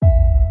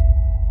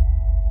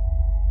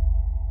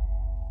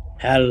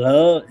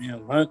Hello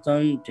and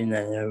welcome to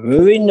the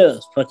Movie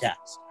News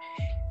Podcast.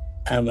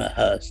 I'm a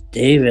host,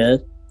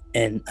 David,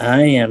 and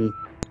I am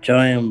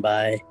joined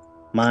by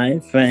my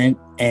friend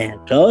and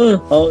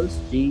co-host,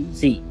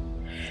 GZ.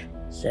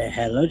 Say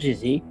hello,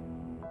 GZ.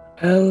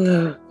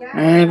 Hello,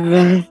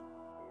 everyone.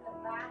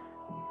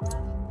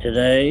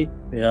 Today,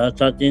 we are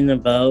talking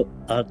about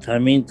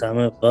upcoming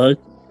comic book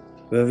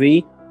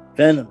movie,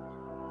 Venom.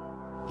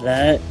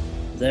 Let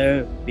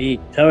there be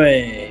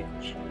courage.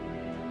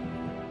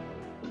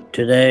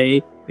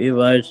 Today, we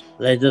watch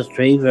latest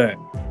trailer.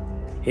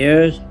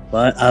 Here's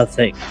what I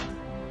think.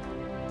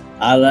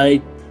 I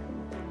like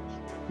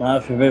my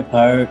favorite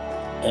part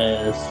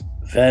is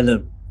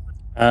Venom.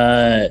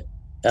 Uh,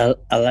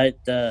 I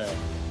like the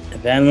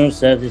Venom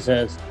says he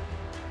says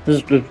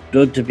this is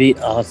good to be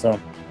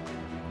awesome.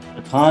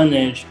 The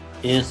Carnage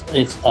is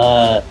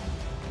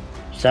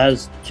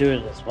says to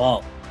it as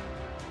well.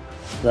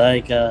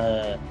 Like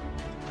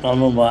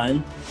number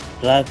one,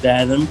 Black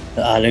Venom,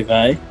 the other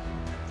guy,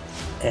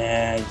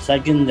 and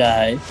second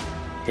guy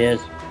is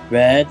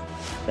Red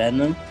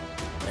Venom,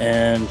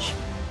 and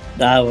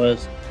that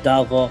was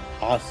double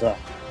awesome.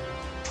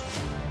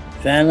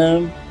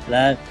 Venom,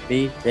 Let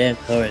Be Their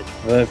Courage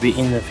will be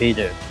in the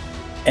theater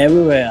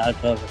everywhere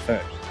October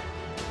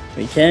 1st.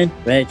 We can't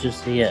wait to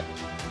see it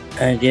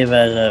and give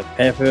us a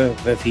paper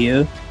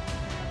review.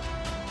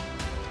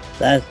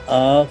 That's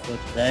all for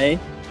today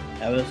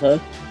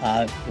episode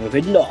of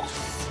Movie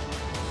Lost.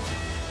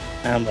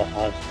 I'm the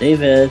host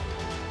David.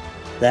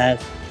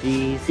 That's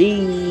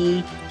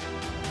GZ.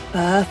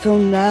 Bye for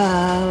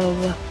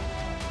now.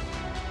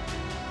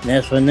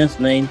 Next one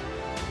listening.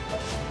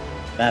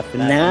 Bye for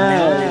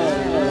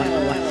now.